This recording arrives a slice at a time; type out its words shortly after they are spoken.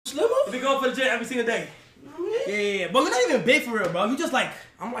go for the gym every single day. Yeah, but you're not even big for real, bro. You just like,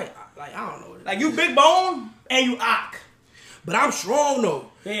 I'm like I don't know. Like you big bone and you ock. But I'm strong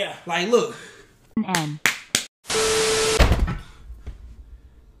though. Yeah. Like look. N.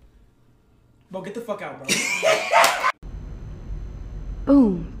 Bro, get the fuck out, bro.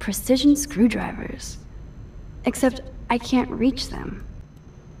 Boom, precision screwdrivers. Except I can't reach them.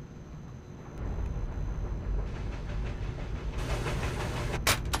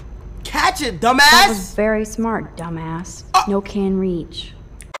 Catch it, dumbass! That was very smart, dumbass. No can reach.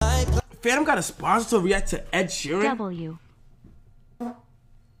 Phantom got a sponsor to react to Ed Sheeran? W.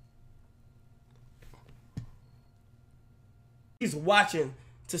 He's watching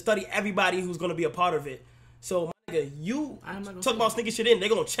to study everybody who's gonna be a part of it. So, my nigga, you talk about sneaking shit in, they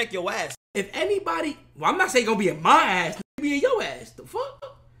gonna check your ass. If anybody, well, I'm not saying gonna be in my ass, be in your ass. The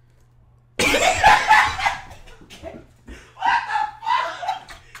fuck?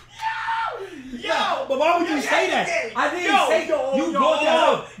 Yo, but why would you say that? I didn't say you brought that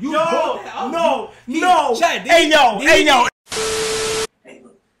up. You brought that up. No. Chad, Hey yo. Hey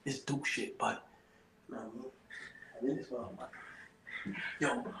look, it's Duke shit, but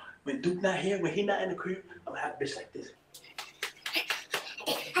yo, when Duke not here, when he not in the crib, I'm gonna have a bitch like this.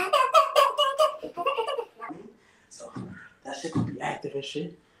 So that shit gonna be active and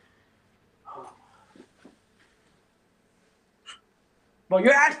shit. Bro,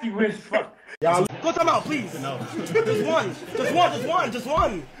 you're actually weird as fuck. Y'all go time out, please. No. Just one.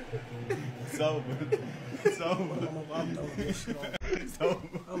 So I'm done with this shit.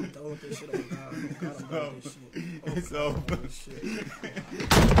 I'm done with this shit. Oh God, I'm done with this shit.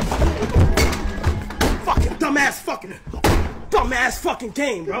 Fucking dumbass fucking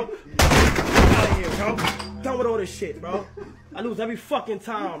game, bro. Get out of here, bro. Done with all this shit, bro. I lose every fucking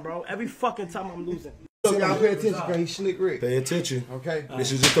time, bro. Every fucking time I'm losing. So y'all pay attention, cause he's slick Rick. pay attention. Okay.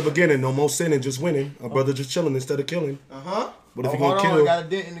 This is just the beginning. No more sinning, just winning. Our brother just chilling instead of killing. But if you're gonna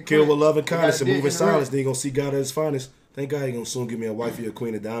kill with love and kindness and move in silence, then you're gonna see God at his finest. Thank God you're gonna soon give me a wife or a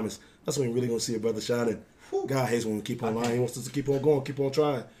queen of diamonds. That's when you're really gonna see a brother shining. God hates when we keep on lying. He wants us to keep on going, keep on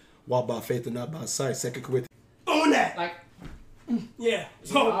trying. Walk by faith and not by sight. 2 Corinthians. On that. Like, yeah.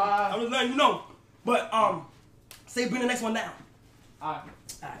 So I'm just letting you know. But say bring the next one down. Alright.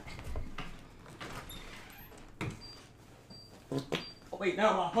 Oh, wait, no,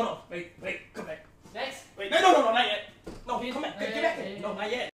 hold on. Wait, come back. Next. Wait, no, not yet. No, come back. Get back. No,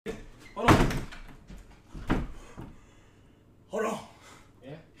 not yet. Hold on.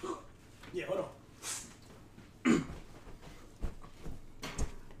 Yeah? Yeah, hold on.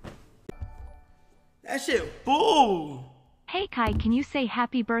 That shit, boo. Hey Kai, can you say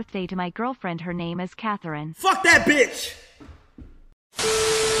happy birthday to my girlfriend? Her name is Catherine. Fuck that bitch.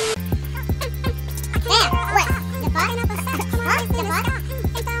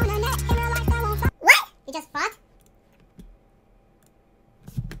 What? You just fought?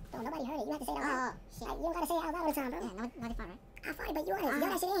 Don't nobody heard it. You have to say that. Oh, shit. You don't gotta say it out loud all the time, bro. Yeah, nobody fought, right? I fought, but you honest. You know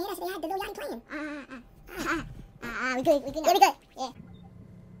that shit in here. That shit had the little yachty playing. We good. Yeah, we good. Yeah.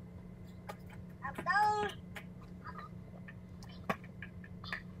 I'm stoned.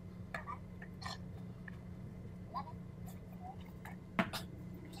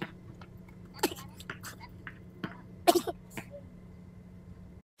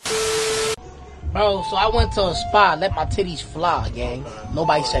 Bro, so I went to a spa, let my titties fly, gang.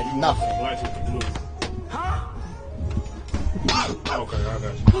 Nobody said nothing. Huh? Okay, I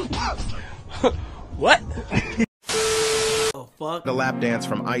got you. What? Oh, fuck. A lap dance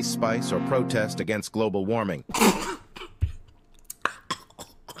from Ice Spice or protest against global warming.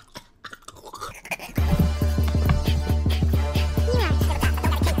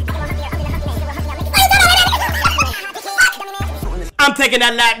 I'm taking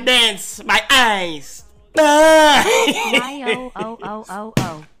that lap dance. My eyes. Y-O-O-O-O-O.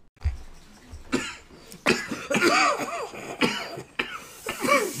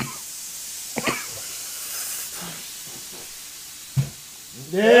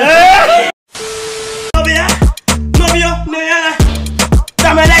 Yeah. Novio,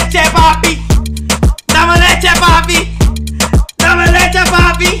 dame leche, papi. Dame leche, papi. Dame leche,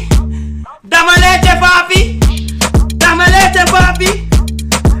 papi. Dame leche, papi. Dame leche, papi.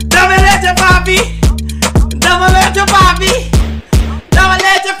 Dame leche, papi. Dame leche, papi. Dame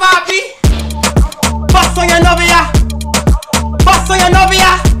leche, papi. Vos soy la novia. Vos soy la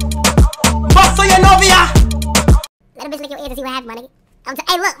novia. Vos soy la novia. Let a bitch lick your ears and see what happens, my nigga.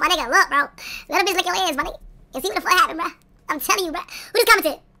 Hey, look, my nigga, look, bro. Let a bitch lick your ears, my nigga. And see what the fuck happened, bro. I'm telling you, bro. Who just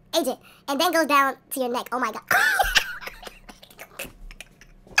commented? Agent. And then goes down to your neck. Oh my god.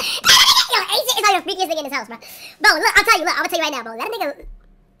 Yo, Agent is like the freakiest nigga in this house, bro. Bro, look, I'll tell you, look, I'm gonna tell you right now, bro. That nigga.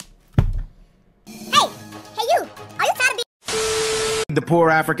 The poor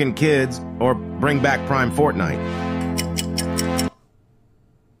African kids, or bring back Prime Fortnite.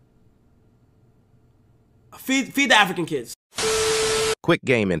 Feed the African kids. Quick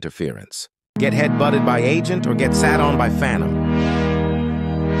game interference. Get head-butted by Agent or get sat on by Phantom.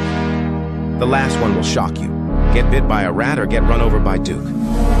 The last one will shock you. Get bit by a rat or get run over by Duke.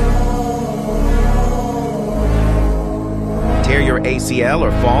 Tear your ACL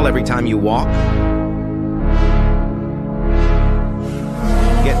or fall every time you walk.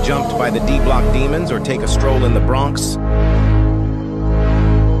 Get jumped by the D-Block demons or take a stroll in the Bronx.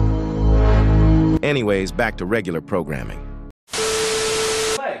 Anyways, back to regular programming.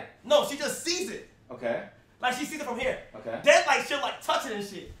 Play. No, she just sees it. Okay. Like she sees it from here. Okay. Then like she'll like touch it and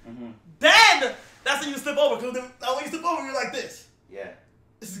shit. Then that's when you slip over. Cause now when you slip over, you're like this. Yeah.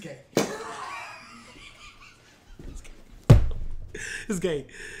 This is gay. This is gay.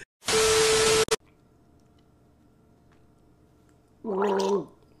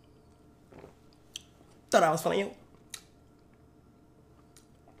 Thought I was funny.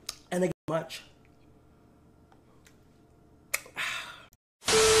 And they get much.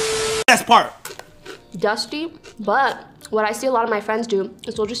 Best part. Dusty, but what I see a lot of my friends do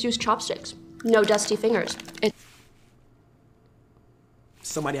is they'll just use chopsticks. No dusty fingers.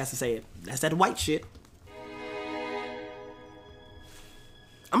 Somebody has to say it. That's that white shit.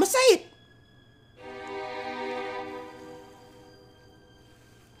 I'ma say it.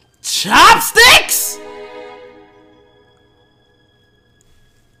 Chopsticks?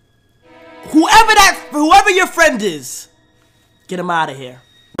 Whoever your friend is, get him out of here.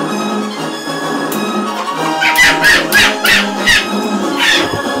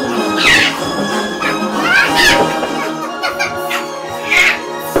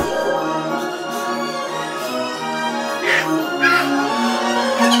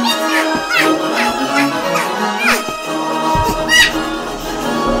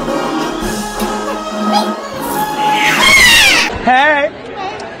 Hey!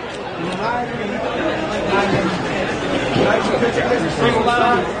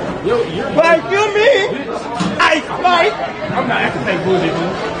 Like, feel me? Ice fight! I'm not acting fake bullshit,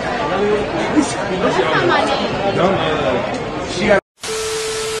 man. That's not my name. She got.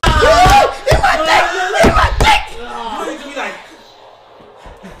 In my dick! In my dick!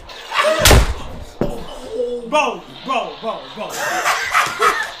 Bro.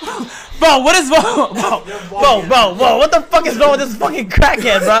 Bro, what is wrong? Bro, what the fuck is wrong with this fucking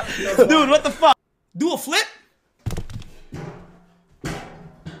crackhead, bro? Dude, what the fuck? Do a flip?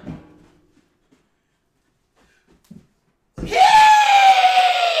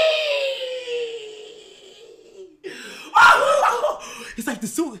 It's like the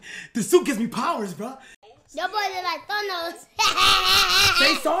suit gives me powers, bro. Your boy is like Thanos.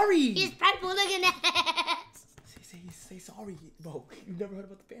 Say sorry. He's prideful looking at. Say sorry, bro. You never heard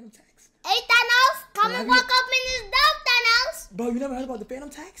about the Phantom Tax? Hey Thanos, come and walk up in this dump, Thanos. Bro, you never heard about the Phantom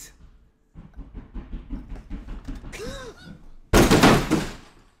Tax?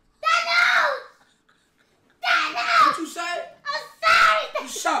 Thanos! What you say? I'm sorry. You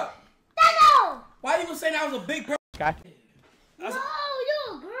shut. Thanos! Why you gonna say that was a big guy? No,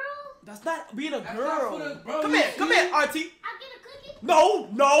 you a girl. That's not being a That's girl. not for the- bro, Come you here, RT. I'll get a cookie. No.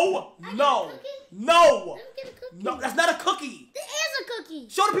 Let me get a cookie. No, that's not a cookie. This is a cookie.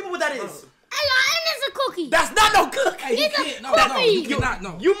 Show the people what that is. Hey, y'all, and it's a cookie. That's not no cookie. Hey, you It's a can't. No, cookie. you cannot.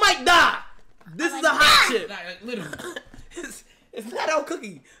 No. You might die. This is a hot chip. Literally. It's not no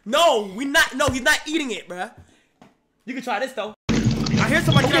cookie. No, he's not eating it, bruh. You can try this though. I hear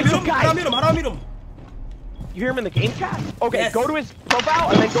somebody. Okay, How do guys. I mute him? How do I mute him? You hear him in the game chat? Okay, Yes. go to his profile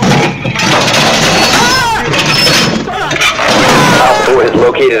and then go to Op 4 has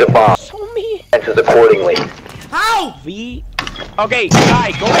located a bomb. Show me. Answers accordingly. How? Okay,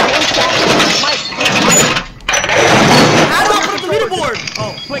 guy, go to game chat. Mike. How do I put up the leaderboard?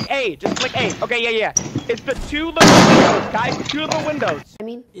 Oh, Click A. Just click A. Okay, yeah. It's the two little windows, guys. The two little windows. I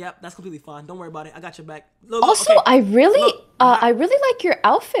mean, yep, that's completely fine. Don't worry about it. I got your back. Look, also, okay. I really Look, like your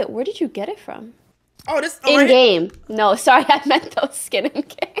outfit. Where did you get it from? Oh, this In right here. game. No, sorry, I meant those skin in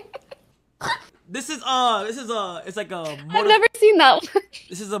game. This is it's like a. I've never seen that one.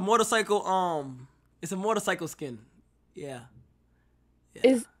 This is a motorcycle. It's a motorcycle skin. Yeah.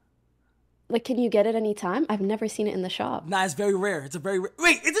 Is like, can you get it anytime? I've never seen it in the shop. Nah, it's very rare. It's a very rare.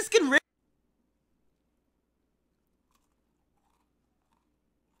 Wait, is this skin rare?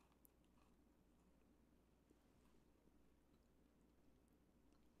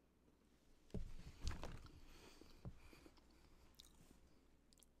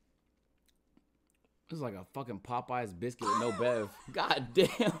 This is like a fucking Popeye's biscuit with no bev. God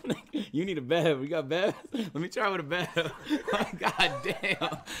damn. You need a bev. You got bev? Let me try with a bev. God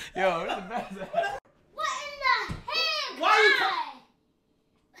damn. Yo, where's the bev at? What in the hell? Why you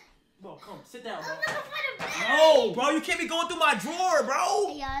Bro, come, sit down, bro. No, bro, you can't be going through my drawer, bro.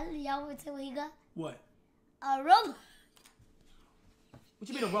 Hey, y'all want to tell what he got? What? A rubber. What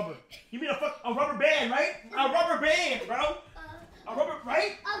you mean a rubber? You mean a rubber band, right? A rubber band, bro. A rubber,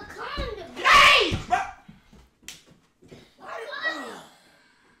 right? A condom. Hey, bro.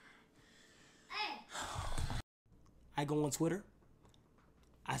 I go on Twitter.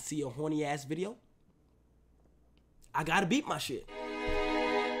 I see a horny ass video. I gotta beat my shit.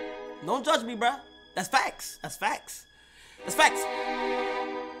 Don't judge me, bro. That's facts. That's facts. That's facts.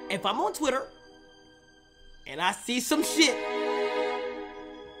 If I'm on Twitter and I see some shit,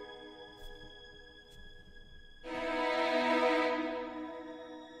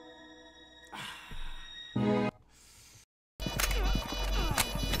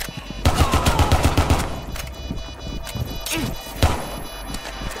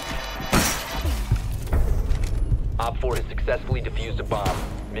 Op 4 has successfully defused a bomb.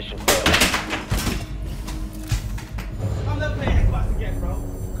 Mission failed. I'm never playing Xbox again, bro.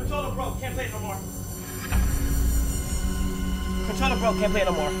 Controller broke, can't play it no more. Controller broke, can't play it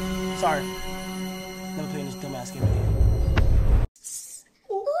no more. Sorry. Never playing this dumbass game again.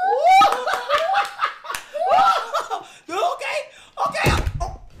 Okay.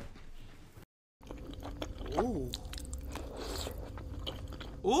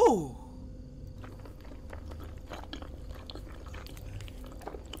 Ooh.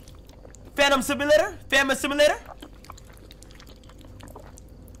 Phantom Simulator? Family Simulator?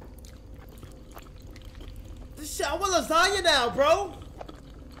 This shit, I want lasagna now, bro.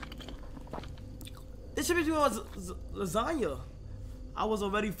 This should be doing lasagna. I was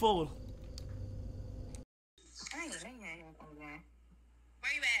already full.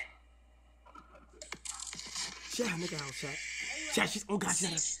 Where you at? Chat, nigga out, chat. Chat, she's, oh God, she's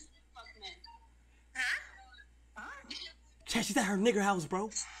at her. Chat, she's at her nigger house, bro.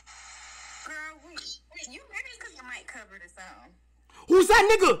 Girl, you niggas cause your mic covered or something. Who's that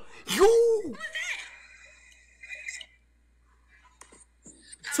nigga? You! Who's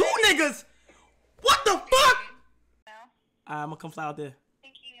that? Two niggas! What the fuck? I'm gonna come fly out there.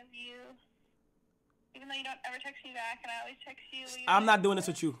 Thinking of you. Even though you don't ever text me back and I always text you. I'm not doing this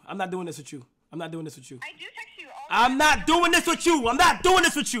with you. I'm not doing this with you. I'm not doing this with you. I do text you all the I'm not doing this with you. I'm not doing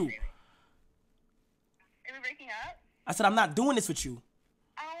this with you. Are we breaking up? I said I'm not doing this with you.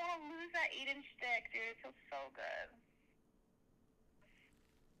 I don't want to lose that 8-inch dick, dude. It feels so good.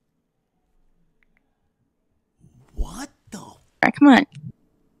 What the? Alright, come on.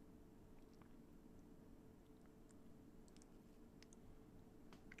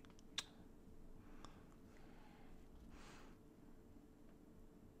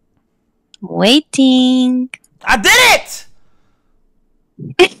 Waiting. I did it!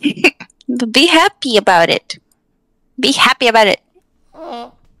 But be happy about it. Be happy about it.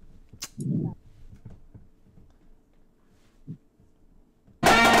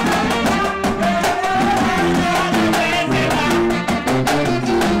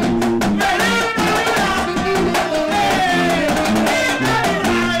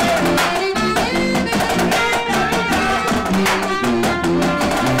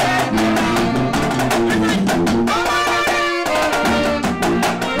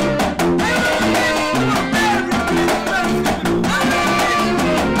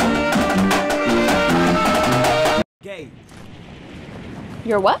 Gay.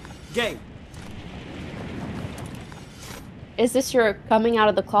 You're what? Gay. Is this your coming out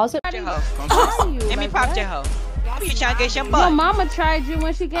of the closet? Let me pop your hoe. Who you trying to get your butt? Your mama tried you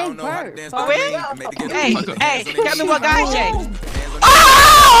when she gave birth. For real? Hey, tell me what guy Jay.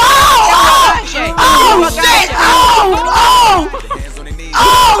 Oh shit! Oh shit! Oh!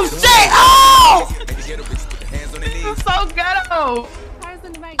 It's so ghetto.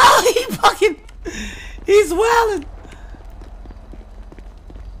 Oh, he fucking, he's wildin'.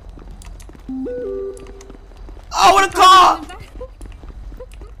 Oh, what a call!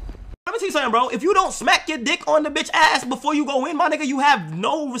 Let me tell you something, bro. If you don't smack your dick on the bitch ass before you go in, my nigga, you have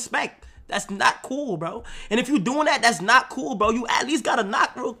no respect. That's not cool, bro. And if you doing that, that's not cool, bro. You at least gotta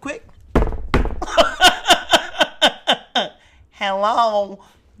knock real quick. Hello.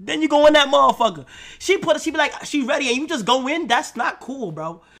 Then you go in that motherfucker. She be like, she ready, and you just go in. That's not cool,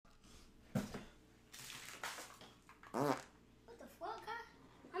 bro. What the fuck, guy?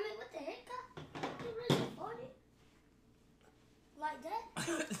 I mean, what the heck, guy? You really farted? Like that?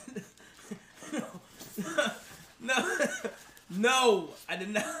 No, I did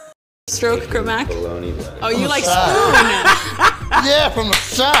not. stroke, Mac? Oh, you like side. spoon? Yeah, from the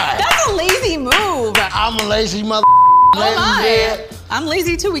side. That's a lazy move. I'm a lazy mother. Oh my. Yeah. I'm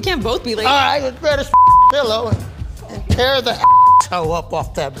lazy too. We can't both be lazy. All right, let's grab this pillow and tear the toe up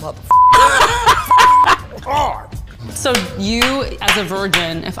off that mother. Hard. So you, as a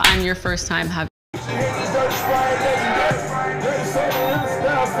virgin, if I'm your first time having.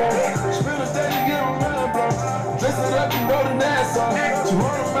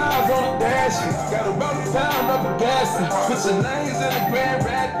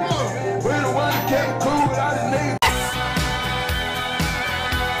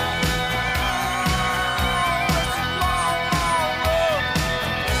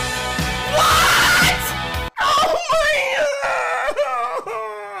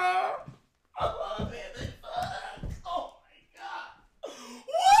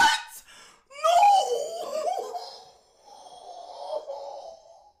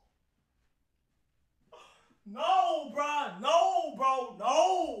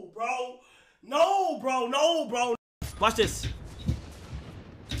 No, bro. Watch this.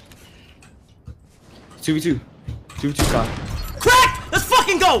 2v2. 2v2 side. Crack! Let's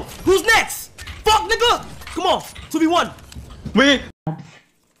fucking go! Who's next? Fuck, nigga! Come on, 2v1. Wait.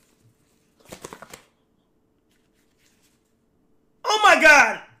 Oh my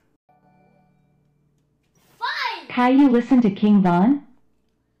god! Kai, you listen to King Von?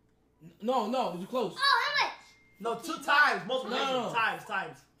 No, you're close. Oh, how much? No, 2 times. Multiple times.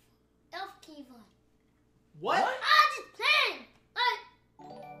 Elf Kevon. What? I was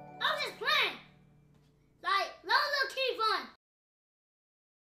just playing. Like, little Kevon.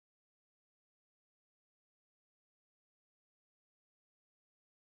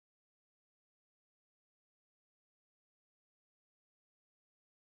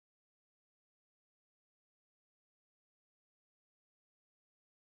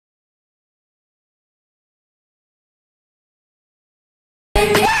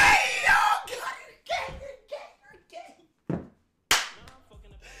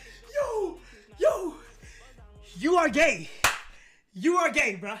 Yo, you are gay. You are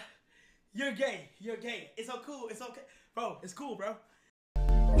gay, bruh. You're gay. It's so cool. It's okay. Bro, it's cool, bro.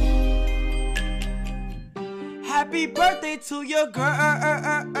 Happy birthday to your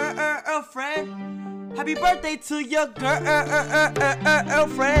girlfriend. Happy birthday to your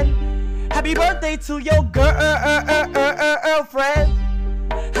girlfriend. Happy birthday to your girlfriend.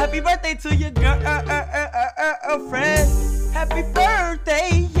 Happy birthday to your girlfriend. Happy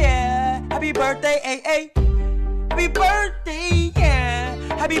birthday, yeah. Happy birthday, ay. Happy birthday, yeah.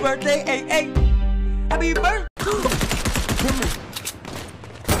 Happy birthday, ay. Happy birthday.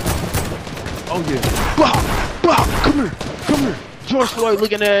 Oh yeah. Bah, come here. George Floyd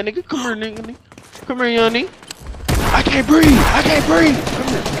looking at that nigga. Come here, nigga. Come here, young nigga. I can't breathe. Come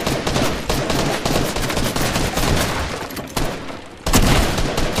here.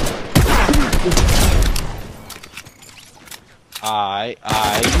 Alright,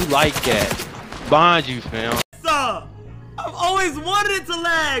 you like that. Behind you, fam. Sir, I've always wanted it to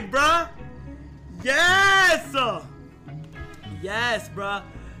lag, bruh. Yes, sir. Yes, bruh.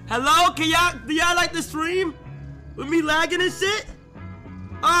 Hello, do y'all like the stream? With me lagging and shit?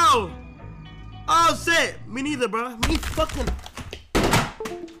 Oh shit. Me neither, bruh. Me fucking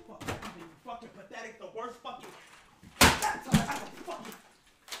pathetic, the worst fucking. That's how I fucking.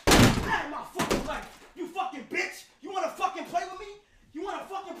 Out of my fucking life. You fucking bitch. You wanna fucking play with me?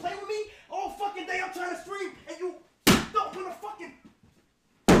 All fucking day I'm trying to stream and you don't wanna fucking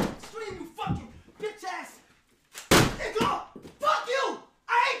stream, you fucking bitch ass nigga! Fuck you! I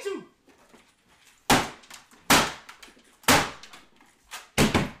hate you!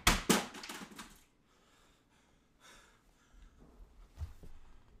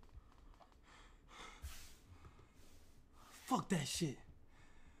 Fuck that shit.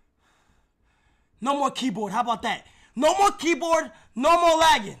 No more keyboard, how about that? No more keyboard, no more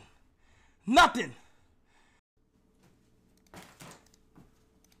lagging. Nothing.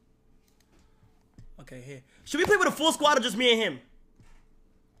 Okay, here. Should we play with a full squad or just me and him?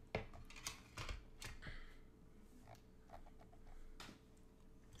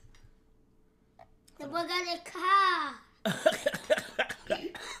 The boy got a car.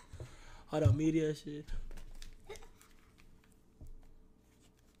 Hold on, media shit.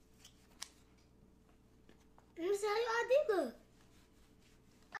 Let me see how your ID look.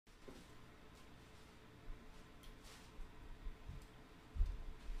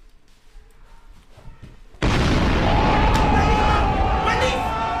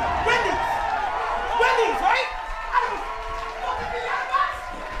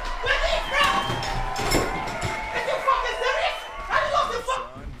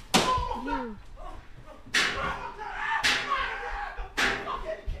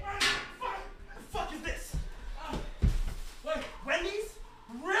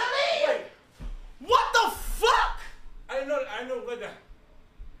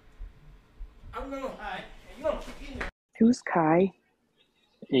 Who's Kai?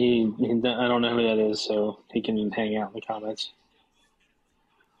 I don't know who that is, so he can hang out in the comments.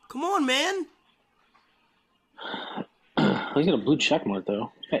 Come on, man. He's got a blue check mark,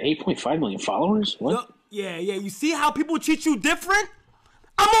 though. He's got 8.5 million followers? What? Look, yeah. You see how people treat you different?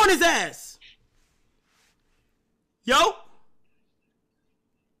 I'm on his ass. Yo?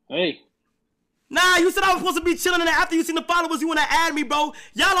 Hey. Nah, you said I was supposed to be chilling, and after you seen the followers, you want to add me, bro.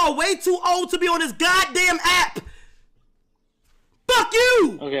 Y'all are way too old to be on this goddamn app. Fuck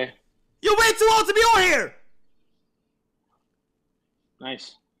you. Okay. You're way too old to be on here.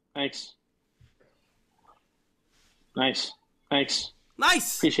 Nice. Thanks. Nice. Thanks.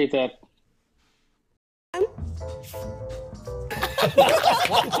 Nice. Appreciate that.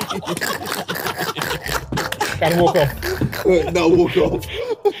 Gotta walk off. No, walk off.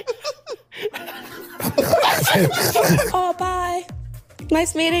 Oh, bye.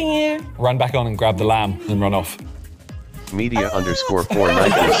 Nice meeting you. Run back on and grab the lamb and run off.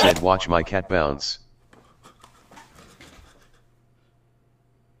 Media_490 said watch my cat bounce.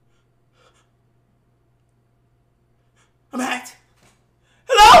 I'm hacked.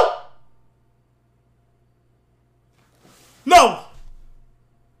 Hello? No.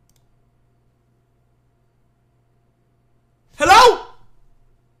 Hello?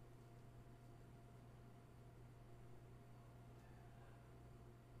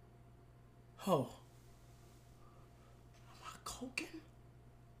 Oh. Am I coking?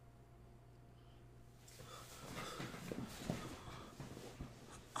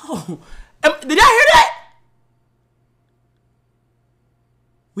 Oh. Did y'all hear that?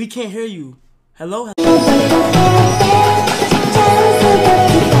 We can't hear you. Hello?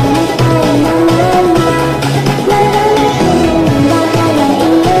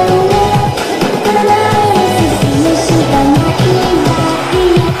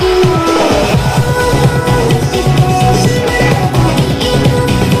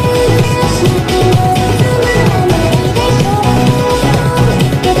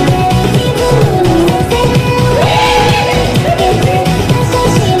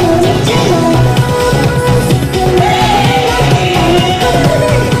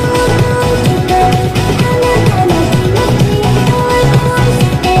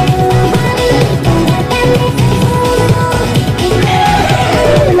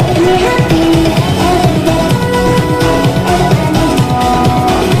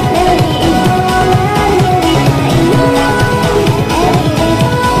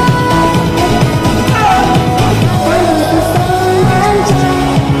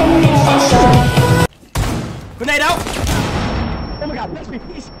 Grenade out! Oh my god,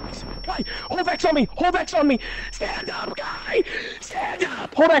 please. Guy, hold X on me! Hold X on me! Stand up, guy! Stand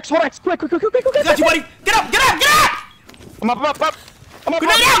up! Hold X, quick! Got you, buddy! Get up! I'm up!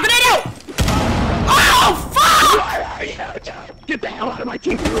 Grenade out! Oh, fuck! Get the hell out of my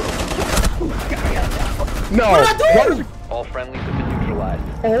team! No! All friendlies have been neutralized.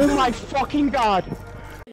 Oh my fucking god!